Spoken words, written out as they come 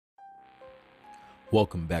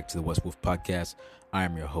Welcome back to the Westbrook podcast. I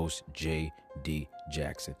am your host, J.D.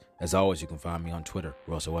 Jackson. As always, you can find me on Twitter,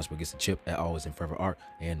 Russell Westbrook Gets the Chip at Always in Forever Art,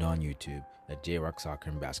 and on YouTube at J-Rock Soccer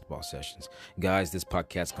and Basketball Sessions. Guys, this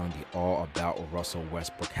podcast is going to be all about Russell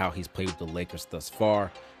Westbrook, how he's played with the Lakers thus far,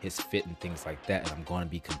 his fit and things like that, and I'm going to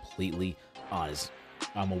be completely honest.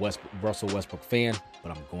 I'm a Russell Westbrook fan,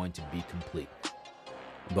 but I'm going to be complete.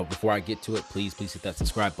 But before I get to it, please hit that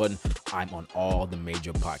subscribe button. I'm on all the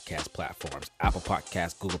major podcast platforms: Apple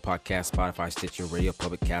Podcasts, Google Podcasts, Spotify, Stitcher, Radio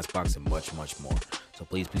Public, Castbox, and much more. So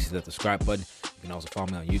please hit that subscribe button. You can also follow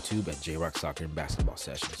me on YouTube at J-Rock Soccer and Basketball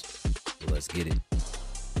Sessions. Let's get it.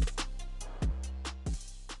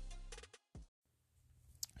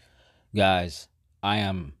 Guys, I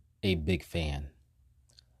am a big fan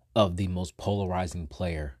of the most polarizing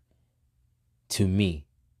player to me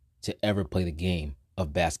to ever play the game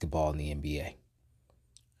of basketball in the NBA.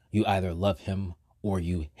 You either love him or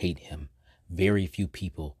you hate him. Very few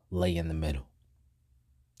people lay in the middle.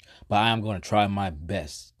 But I am going to try my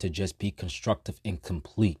best to just be constructive and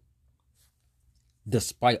complete,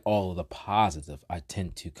 despite all of the positive I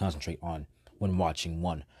tend to concentrate on when watching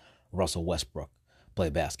one Russell Westbrook play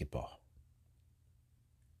basketball.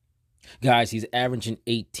 Guys, he's averaging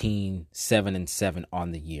 18, 7, and 7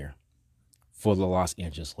 on the year for the Los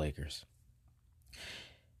Angeles Lakers.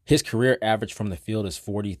 His career average from the field is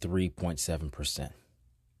 43.7%.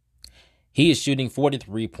 He is shooting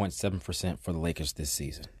 43.7% for the Lakers this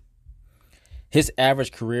season. His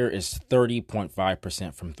average career is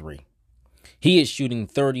 30.5% from three. He is shooting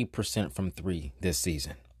 30% from three this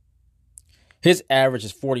season. His average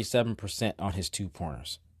is 47% on his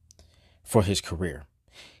two-pointers for his career.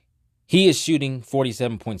 He is shooting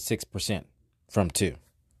 47.6% from two.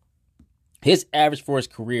 His average for his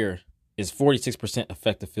career is 46%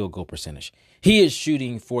 effective field goal percentage. He is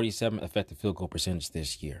shooting 47% effective field goal percentage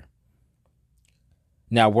this year.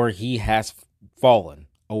 Now, where he has fallen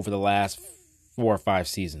over the last 4 or 5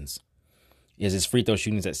 seasons is his free throw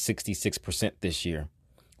shooting is at 66% this year,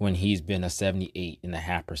 when he's been a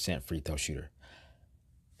 78.5% free throw shooter.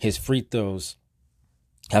 His free throws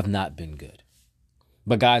have not been good.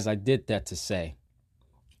 But guys, I did that to say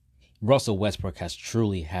Russell Westbrook has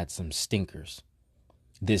truly had some stinkers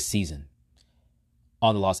this season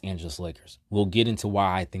on the Los Angeles Lakers. We'll get into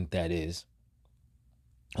why I think that is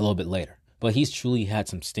a little bit later. But he's truly had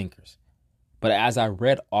some stinkers. But as I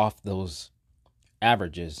read off those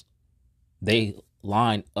averages, they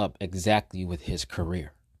line up exactly with his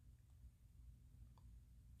career.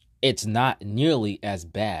 It's not nearly as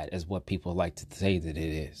bad as what people like to say that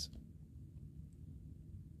it is.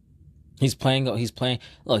 He's playing,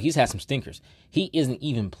 look, he's had some stinkers. He isn't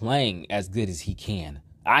even playing as good as he can.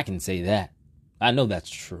 I can say that. I know that's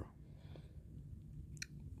true.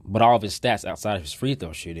 But all of his stats outside of his free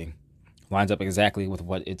throw shooting lines up exactly with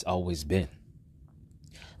what it's always been.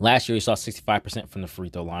 Last year, he saw 65% from the free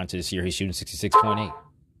throw line. To this year, he's shooting 66.8%.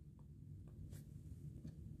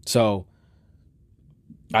 So,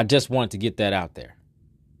 I just wanted to get that out there.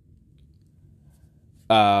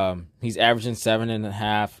 He's averaging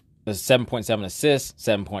 7.7 assists,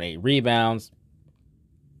 7.8 rebounds.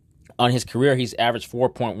 On his career, he's averaged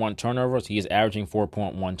 4.1 turnovers. He is averaging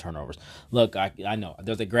 4.1 turnovers. Look, I know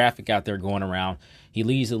there's a graphic out there going around. He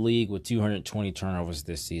leads the league with 220 turnovers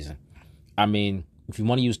this season. I mean, if you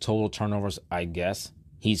want to use total turnovers, I guess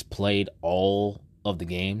he's played all of the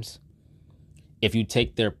games. If you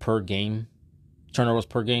take their turnovers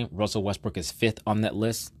per game, Russell Westbrook is 5th on that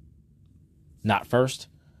list, not first.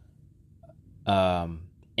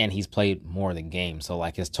 And he's played more of the game. So,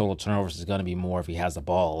 like, his total turnovers is going to be more if he has the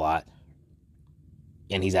ball a lot.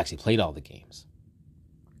 And he's actually played all the games.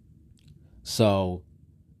 So,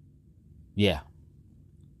 yeah.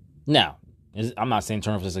 Now, I'm not saying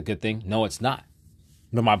turnovers is a good thing. No, it's not.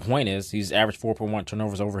 But my point is, he's averaged 4.1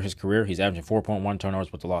 turnovers over his career. He's averaging 4.1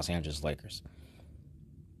 turnovers with the Los Angeles Lakers.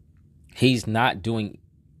 He's not doing...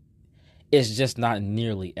 It's just not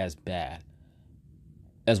nearly as bad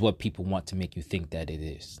as what people want to make you think that it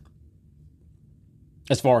is,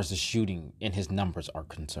 as far as the shooting and his numbers are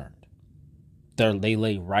concerned. They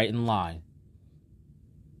lay right in line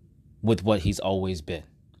with what he's always been.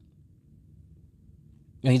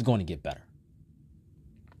 And he's going to get better,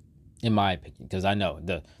 in my opinion, because I know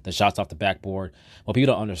the shots off the backboard, what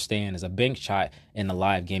people don't understand is a bank shot in a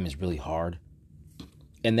live game is really hard.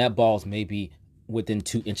 And that ball is maybe within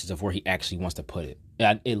 2 inches of where he actually wants to put it.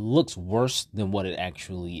 And it looks worse than what it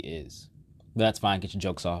actually is. But that's fine. Get your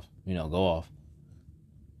jokes off. Go off.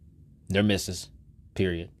 They're misses.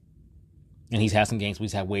 Period. And he's had some games where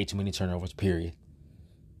he's had way too many turnovers. Period.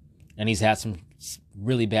 And he's had some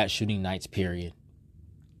really bad shooting nights. Period.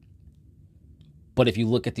 But if you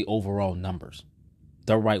look at the overall numbers,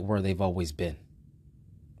 they're right where they've always been,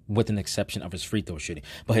 with an exception of his free throw shooting.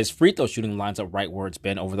 But his free throw shooting lines up right where it's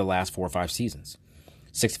been over the last 4 or 5 seasons.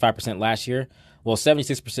 65% last year. Well,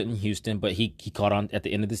 76% in Houston, but he caught on at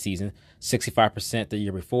the end of the season. 65% the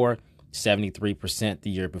year before, 73% the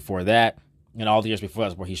year before that, and all the years before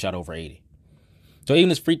that's where he shot over 80. So even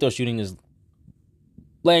his free throw shooting is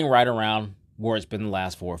laying right around where it's been the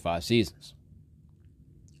last 4 or 5 seasons.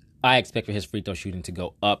 I expect for his free throw shooting to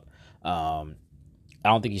go up. I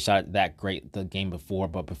don't think he shot that great the game before,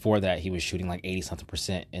 but before that, he was shooting like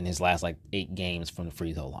 80-something% in his last 8 games from the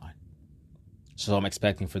free throw line. So I'm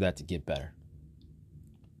expecting for that to get better.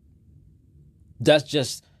 That's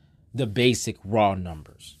just the basic raw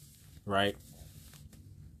numbers, right?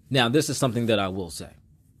 Now, this is something that I will say.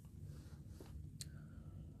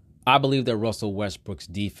 I believe that Russell Westbrook's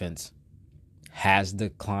defense has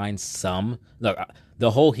declined some. Look, the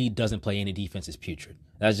whole he doesn't play any defense is putrid.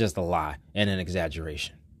 That's just a lie and an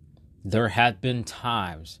exaggeration. There have been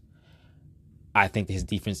times I think that his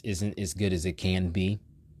defense isn't as good as it can be.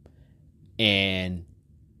 And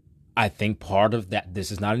I think part of that,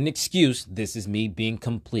 this is not an excuse. This is me being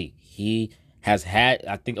complete. He has had,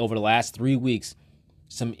 I think over the last 3 weeks,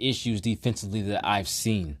 some issues defensively that I've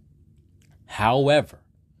seen. However,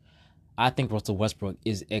 I think Russell Westbrook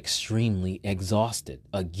is extremely exhausted.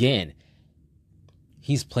 Again,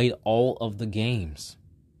 he's played all of the games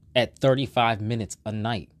at 35 minutes a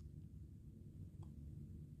night.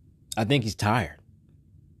 I think he's tired.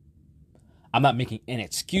 I'm not making an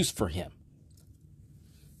excuse for him.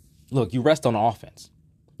 Look, you rest on offense.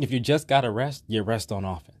 If you just got to rest, you rest on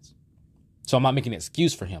offense. So I'm not making an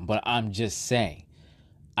excuse for him, but I'm just saying,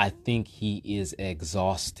 I think he is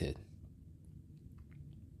exhausted.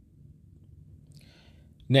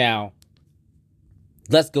 Now,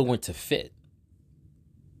 let's go into fit.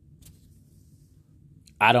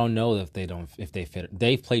 I don't know if they fit.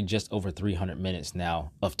 They've played just over 300 minutes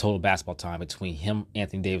now of total basketball time between him,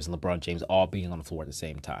 Anthony Davis, and LeBron James all being on the floor at the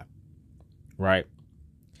same time. Right?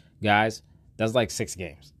 Guys, that's like 6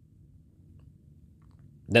 games.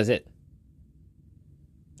 That's it.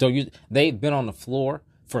 So they've been on the floor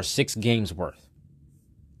for 6 games worth.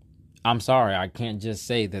 I'm sorry, I can't just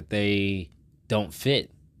say that they don't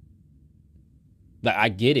fit. Like, I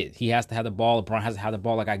get it. He has to have the ball. LeBron has to have the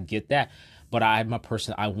ball. Like, I get that. But I'm a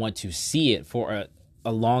person, I want to see it for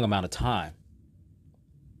a long amount of time.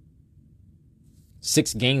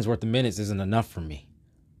 6 games worth of minutes isn't enough for me.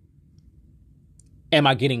 Am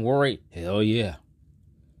I getting worried? Hell yeah.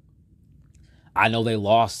 I know they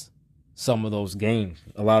lost some of those games,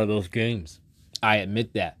 a lot of those games. I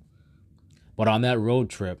admit that. But on that road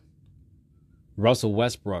trip, Russell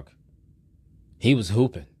Westbrook, he was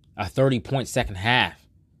hooping. A 30-point second half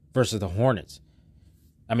versus the Hornets.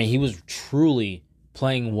 I mean, he was truly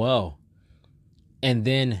playing well. And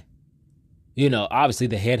then, obviously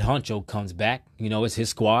the head honcho comes back. It's his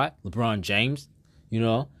squad, LeBron James,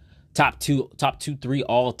 top two, 3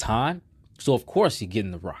 all time. So, of course, he's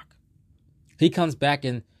getting the rock. He comes back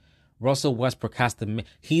and Russell Westbrook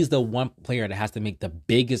he's the one player that has to make the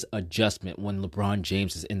biggest adjustment when LeBron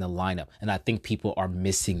James is in the lineup. And I think people are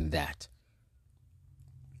missing that.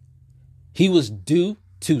 He was due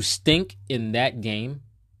to stink in that game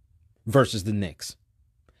versus the Knicks.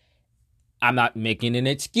 I'm not making an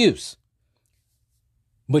excuse.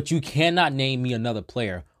 But you cannot name me another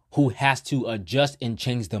player who has to adjust and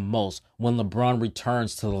change the most when LeBron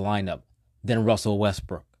returns to the lineup than Russell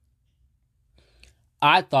Westbrook.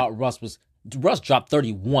 I thought Russ dropped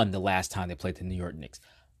 31 the last time they played the New York Knicks.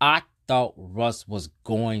 I thought Russ was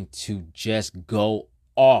going to just go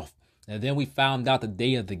off. And then we found out the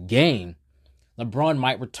day of the game, LeBron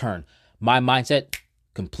might return. My mindset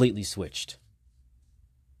completely switched.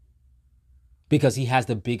 Because he has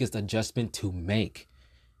the biggest adjustment to make.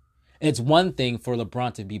 It's one thing for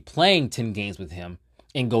LeBron to be playing 10 games with him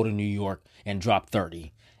and go to New York and drop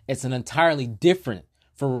 30. It's an entirely different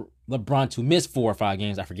for LeBron to miss 4 or 5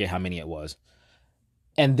 games. I forget how many it was.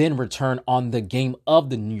 And then return on the game of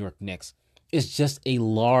the New York Knicks. It's just a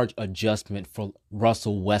large adjustment for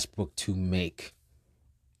Russell Westbrook to make.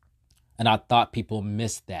 And I thought people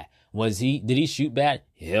missed that. Did he shoot bad?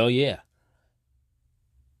 Hell yeah.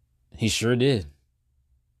 He sure did.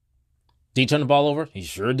 Did he turn the ball over? He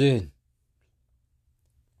sure did.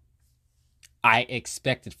 I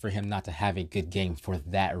expected for him not to have a good game for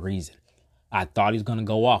that reason. I thought he was going to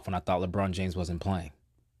go off when I thought LeBron James wasn't playing.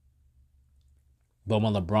 But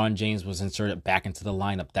when LeBron James was inserted back into the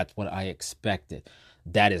lineup, that's what I expected.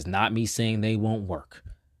 That is not me saying they won't work.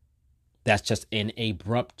 That's just an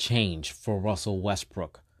abrupt change for Russell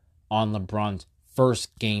Westbrook on LeBron's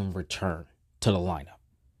first game return. to the lineup.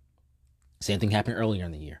 Same thing happened earlier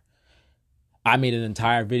in the year. I made an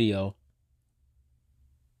entire video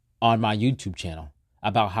on my YouTube channel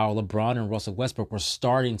about how LeBron and Russell Westbrook were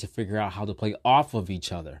starting to figure out how to play off of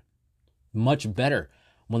each other much better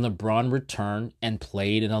when LeBron returned and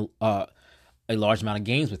played in a large amount of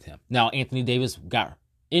games with him. Now, Anthony Davis got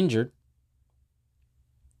injured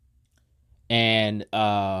and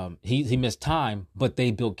he missed time, but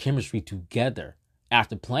they built chemistry together.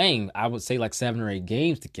 After playing, I would say like 7 or 8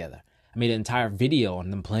 games together. I made an entire video on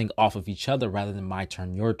them playing off of each other rather than my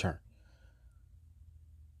turn, your turn.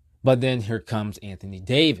 But then here comes Anthony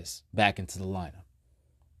Davis back into the lineup.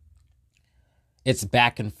 It's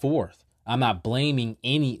back and forth. I'm not blaming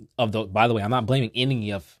any of those. By the way, I'm not blaming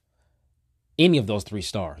any of those 3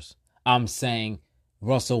 stars. I'm saying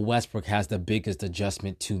Russell Westbrook has the biggest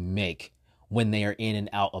adjustment to make when they are in and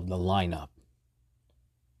out of the lineup.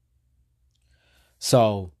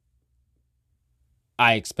 So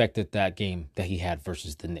I expected that game that he had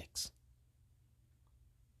versus the Knicks.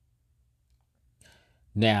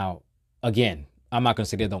 Now, again, I'm not going to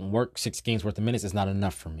say they don't work. 6 games worth of minutes is not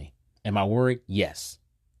enough for me. Am I worried? Yes.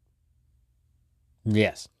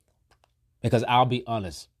 Yes. Because I'll be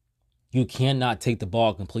honest, you cannot take the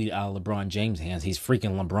ball completely out of LeBron James' hands. He's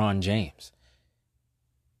freaking LeBron James.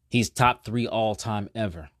 He's top 3 all time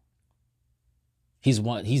ever. He's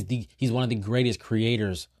one of the greatest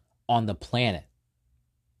creators on the planet.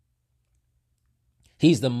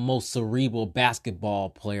 He's the most cerebral basketball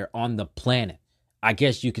player on the planet. I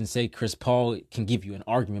guess you can say Chris Paul can give you an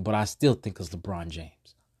argument, but I still think it's LeBron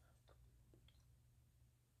James.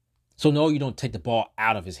 So no, you don't take the ball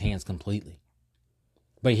out of his hands completely.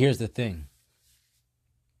 But here's the thing.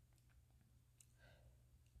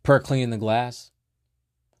 Per Cleaning the Glass,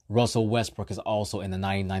 Russell Westbrook is also in the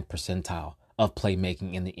 99th percentile of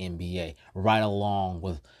playmaking in the NBA, right along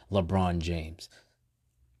with LeBron James.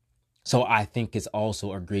 So I think it's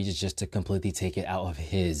also egregious just to completely take it out of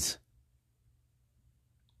his.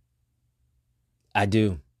 I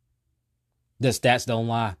do. The stats don't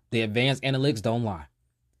lie. The advanced analytics don't lie.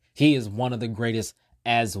 He is one of the greatest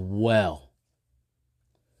as well.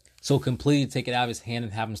 So completely take it out of his hand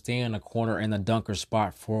and have him stand in a corner in the dunker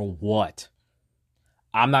spot for what?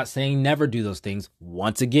 I'm not saying never do those things.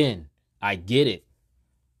 Once again, I get it.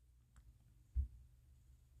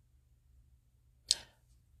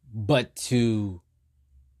 But to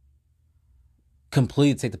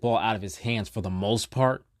completely take the ball out of his hands for the most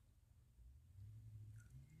part,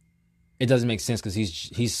 it doesn't make sense because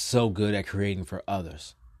he's so good at creating for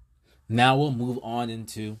others. Now we'll move on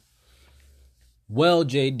into, well,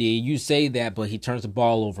 JD, you say that, but he turns the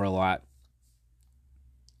ball over a lot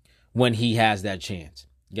when he has that chance.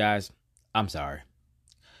 Guys, I'm sorry.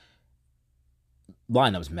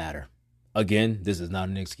 Lineups matter. Again, this is not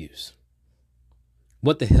an excuse.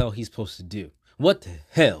 What the hell he's supposed to do? What the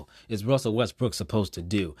hell is Russell Westbrook supposed to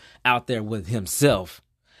do out there with himself,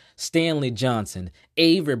 Stanley Johnson,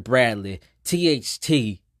 Avery Bradley,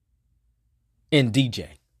 THT, and DJ?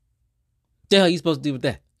 The hell are you supposed to do with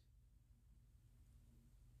that?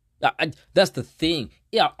 That's the thing.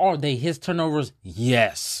 Yeah, are they his turnovers?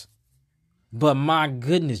 Yes. But my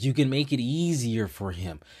goodness, you can make it easier for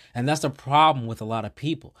him. And that's the problem with a lot of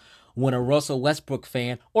people. When a Russell Westbrook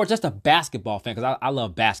fan, or just a basketball fan, because I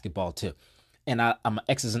love basketball too, and I'm an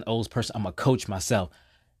X's and O's person, I'm a coach myself.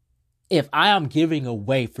 If I am giving a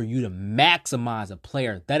way for you to maximize a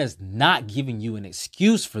player, that is not giving you an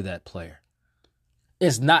excuse for that player.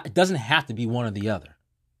 It doesn't have to be one or the other.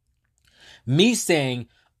 Me saying,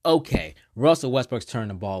 okay, Russell Westbrook's turning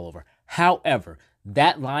the ball over. However,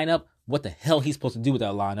 that lineup, what the hell he's supposed to do with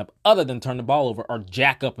that lineup other than turn the ball over or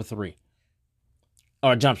jack up a 3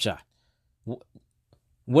 or a jump shot?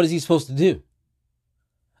 What is he supposed to do?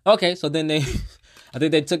 Okay, so then I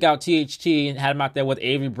think they took out THT and had him out there with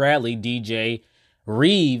Avery Bradley, DJ,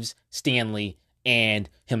 Reeves, Stanley, and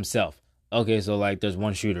himself. Okay, so like there's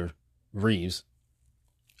one shooter, Reeves.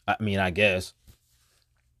 I guess.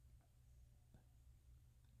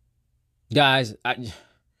 Guys,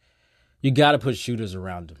 you got to put shooters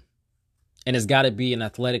around him. And it's got to be an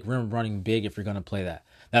athletic rim running big if you're going to play that.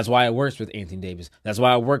 That's why it works with Anthony Davis. That's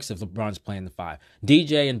why it works if LeBron's playing the 5.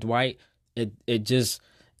 DJ and Dwight,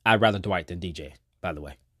 I'd rather Dwight than DJ, by the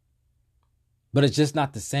way. But it's just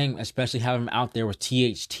not the same, especially having him out there with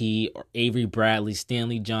THT or Avery Bradley,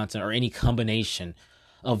 Stanley Johnson, or any combination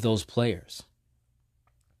of those players.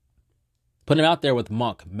 Put him out there with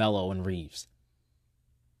Monk, Melo, and Reeves.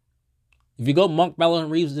 If you go Monk, Melo, and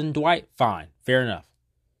Reeves, then Dwight, fine. Fair enough.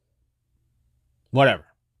 Whatever.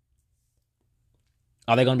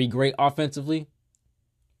 Are they going to be great offensively?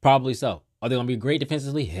 Probably so. Are they going to be great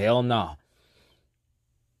defensively? Hell no.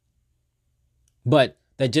 But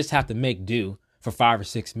they just have to make do for 5 or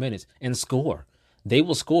 6 minutes and score. They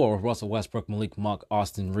will score with Russell Westbrook, Malik Monk,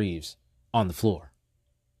 Austin Reeves on the floor.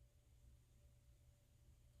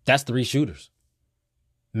 That's 3 shooters.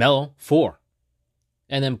 Melo, 4.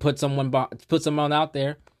 And then put someone out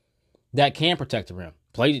there that can protect the rim.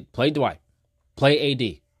 Play Dwight. Play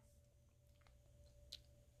AD.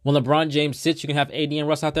 When LeBron James sits, you can have AD and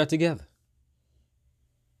Russ out there together.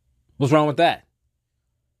 What's wrong with that?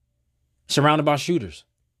 Surrounded by shooters.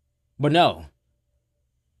 But no.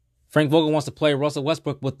 Frank Vogel wants to play Russell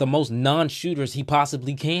Westbrook with the most non-shooters he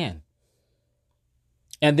possibly can.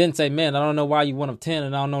 And then say, man, I don't know why you 1 of 10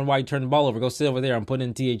 and I don't know why you turned the ball over. Go sit over there and put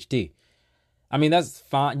in THT. I mean, that's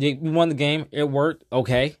fine. You won the game. It worked.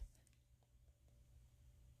 Okay.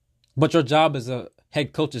 But your job as a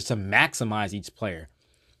head coach is to maximize each player.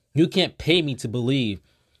 You can't pay me to believe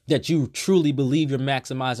that you truly believe you're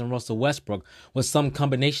maximizing Russell Westbrook with some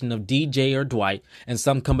combination of DJ or Dwight and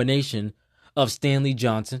some combination of Stanley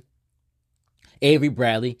Johnson, Avery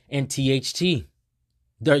Bradley, and THT.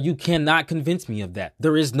 You cannot convince me of that.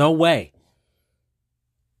 There is no way.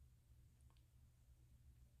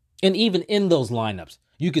 And even in those lineups,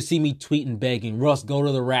 you can see me tweeting, begging, Russ, go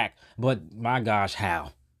to the rack. But my gosh,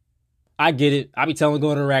 how? I get it. I be telling him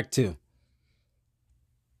go to the rack too.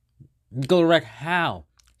 Go to the rack, how?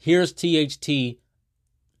 Here's THT.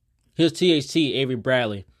 Here's THT, Avery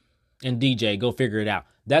Bradley, and DJ. Go figure it out.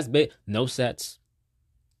 That's big. No sets.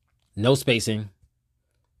 No spacing.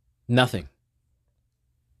 Nothing.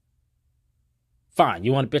 Fine.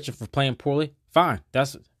 You want to bitch him for playing poorly? Fine.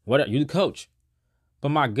 That's whatever. You the coach. But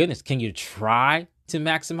my goodness, can you try to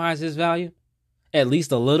maximize his value? At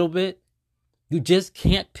least a little bit? You just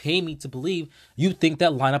can't pay me to believe you think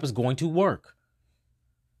that lineup is going to work.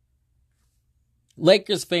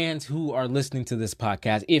 Lakers fans who are listening to this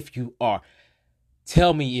podcast, if you are,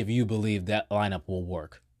 tell me if you believe that lineup will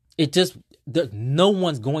work. No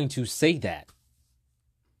one's going to say that.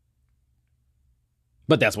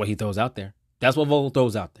 But that's what he throws out there. That's what Vogel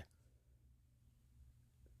throws out there.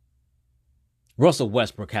 Russell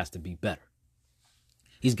Westbrook has to be better.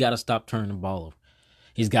 He's got to stop turning the ball over.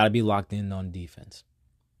 He's got to be locked in on defense.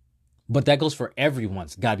 But that goes for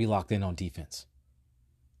everyone's got to be locked in on defense.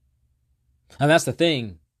 And that's the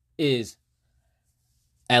thing is,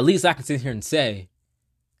 at least I can sit here and say,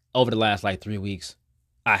 over the last 3 weeks,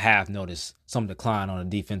 I have noticed some decline on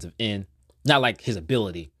the defensive end. Not like his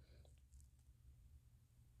ability.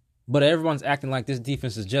 But everyone's acting like this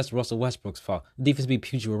defense is just Russell Westbrook's fault. The defense be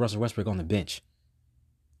putrid with Russell Westbrook on the bench.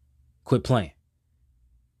 Quit playing.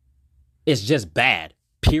 It's just bad,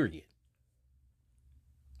 period.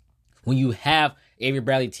 When you have Avery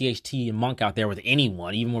Bradley, THT, and Monk out there with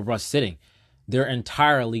anyone, even with Russ sitting, they're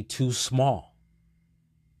entirely too small.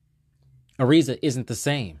 Ariza isn't the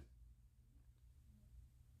same.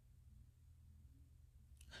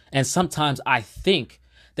 And sometimes I think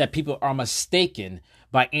that people are mistaken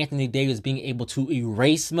by Anthony Davis being able to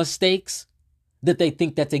erase mistakes, that they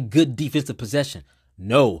think that's a good defensive possession.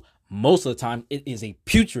 No, most of the time it is a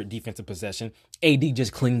putrid defensive possession. AD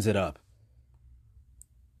just cleans it up.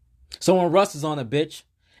 So when Russ is on the bench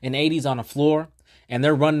and AD's on the floor and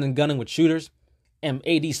they're running and gunning with shooters and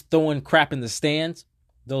AD's throwing crap in the stands,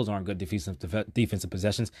 those aren't good defensive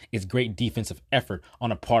possessions. It's great defensive effort on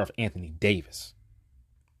the part of Anthony Davis.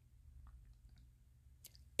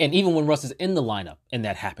 And even when Russ is in the lineup and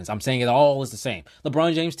that happens, I'm saying it all is the same.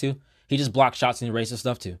 LeBron James too. He just blocks shots and erases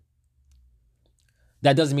stuff too.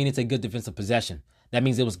 That doesn't mean it's a good defensive possession. That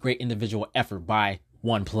means it was great individual effort by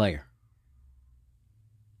one player.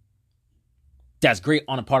 That's great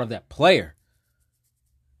on the part of that player.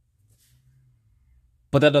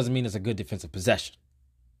 But that doesn't mean it's a good defensive possession.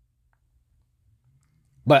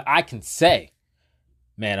 But I can say,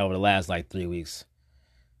 man, over the last 3 weeks,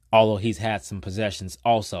 although he's had some possessions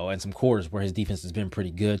also and some quarters where his defense has been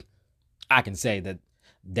pretty good, I can say that,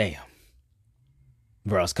 damn,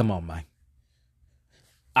 bros, come on, man.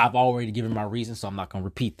 I've already given my reason, so I'm not going to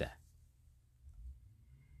repeat that.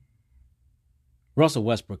 Russell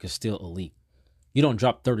Westbrook is still elite. You don't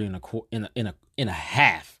drop 30 in a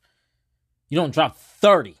half. You don't drop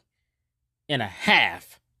 30 in a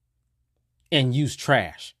half and use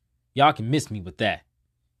trash. Y'all can miss me with that.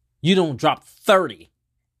 You don't drop 30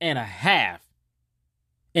 and a half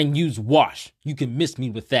and use wash. You can miss me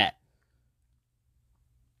with that.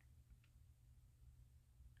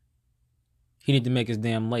 He need to make his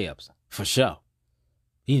damn layups, for sure.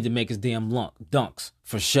 He need to make his damn dunks,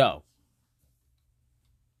 for sure.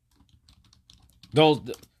 Those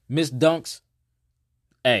missed dunks,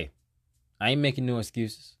 hey, I ain't making no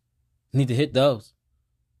excuses. Need to hit those.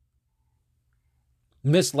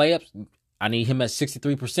 Missed layups, I need him at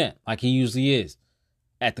 63% like he usually is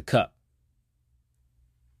at the cup.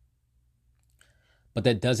 But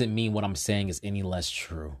that doesn't mean what I'm saying is any less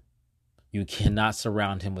true. You cannot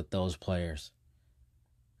surround him with those players.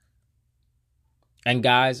 And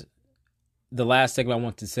guys, the last segment I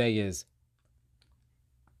want to say is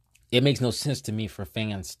it makes no sense to me for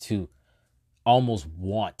fans to almost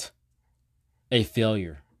want a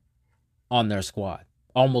failure on their squad,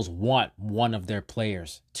 almost want one of their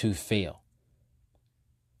players to fail.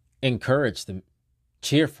 Encourage them,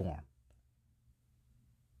 cheer for him.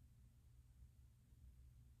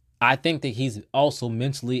 I think that he's also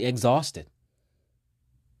mentally exhausted.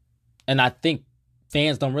 And I think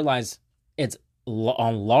fans don't realize it's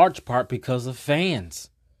on large part because of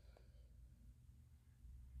fans.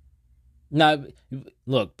 Now,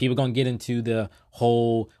 look, people are going to get into the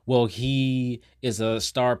whole, well, he is a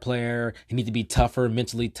star player. He needs to be tougher,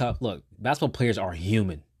 mentally tough. Look, basketball players are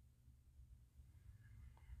human.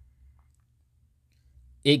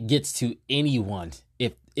 It gets to anyone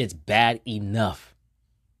if it's bad enough.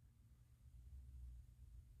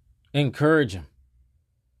 Encourage him.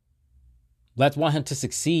 Let's want him to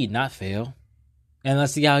succeed, not fail. And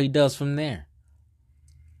let's see how he does from there.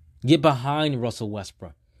 Get behind Russell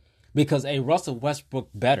Westbrook. Because a Russell Westbrook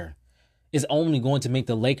better is only going to make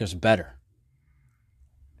the Lakers better.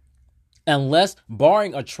 Unless,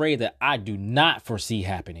 barring a trade that I do not foresee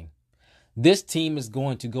happening, this team is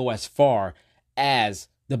going to go as far as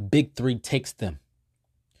the big three takes them.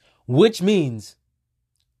 Which means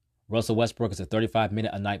Russell Westbrook is a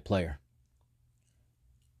 35-minute-a-night player.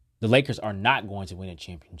 The Lakers are not going to win a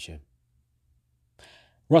championship.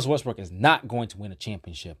 Russell Westbrook is not going to win a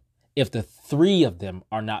championship if the three of them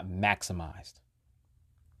are not maximized.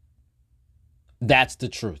 That's the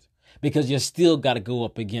truth. Because you still got to go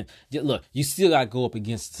up against, look, you still got to go up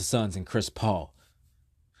against the Suns and Chris Paul.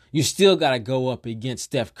 You still got to go up against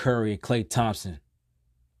Steph Curry and Klay Thompson.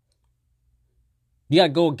 You got to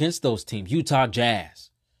go against those teams. Utah Jazz.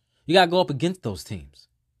 You got to go up against those teams.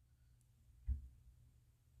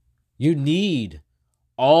 You need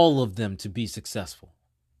all of them to be successful.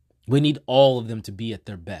 We need all of them to be at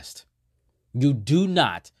their best. You do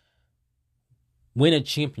not win a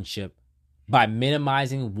championship by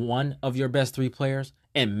minimizing one of your best three players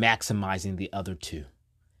and maximizing the other two.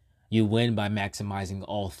 You win by maximizing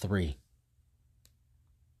all three.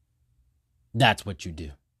 That's what you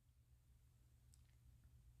do.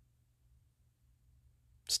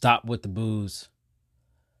 Stop with the booze.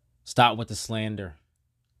 Stop with the slander.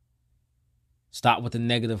 Stop with the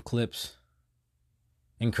negative clips.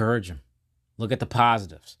 Encourage him. Look at the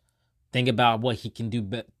positives. Think about what he can do,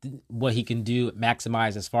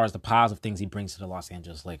 maximize as far as the positive things he brings to the Los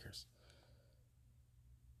Angeles Lakers.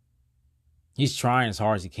 He's trying as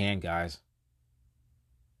hard as he can, guys.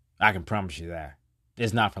 I can promise you that.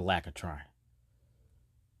 It's not for lack of trying.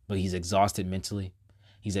 But he's exhausted mentally.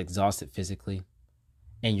 He's exhausted physically.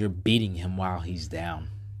 And you're beating him while he's down.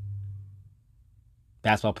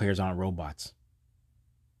 Basketball players aren't robots.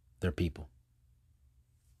 They're people.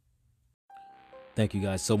 Thank you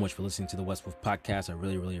guys so much for listening to the Westbrook podcast. I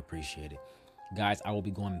really, really appreciate it. Guys, I will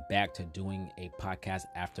be going back to doing a podcast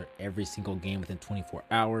after every single game within 24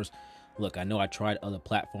 hours. Look, I know I tried other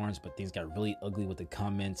platforms, but things got really ugly with the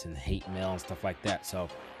comments and hate mail and stuff like that. So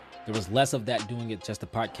there was less of that doing it just the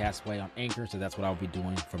podcast way on Anchor. So that's what I'll be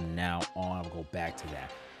doing from now on. I'll go back to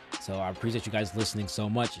that. So I appreciate you guys listening so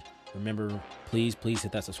much. Remember, please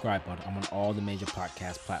hit that subscribe button. I'm on all the major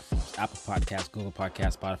podcast platforms. Apple Podcasts, Google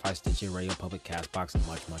Podcasts, Spotify, Stitcher, Radio Public, Castbox, and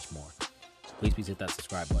much, much more. So please hit that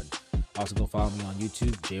subscribe button. Also, go follow me on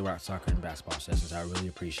YouTube, J-Rock Soccer and Basketball Sessions. I really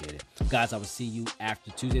appreciate it. Guys, I will see you after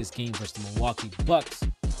Tuesday's game versus the Milwaukee Bucks.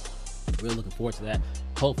 Really looking forward to that.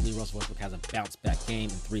 Hopefully, Russell Westbrook has a bounce-back game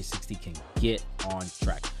and 360 can get on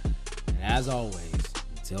track. And as always,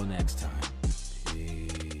 until next time.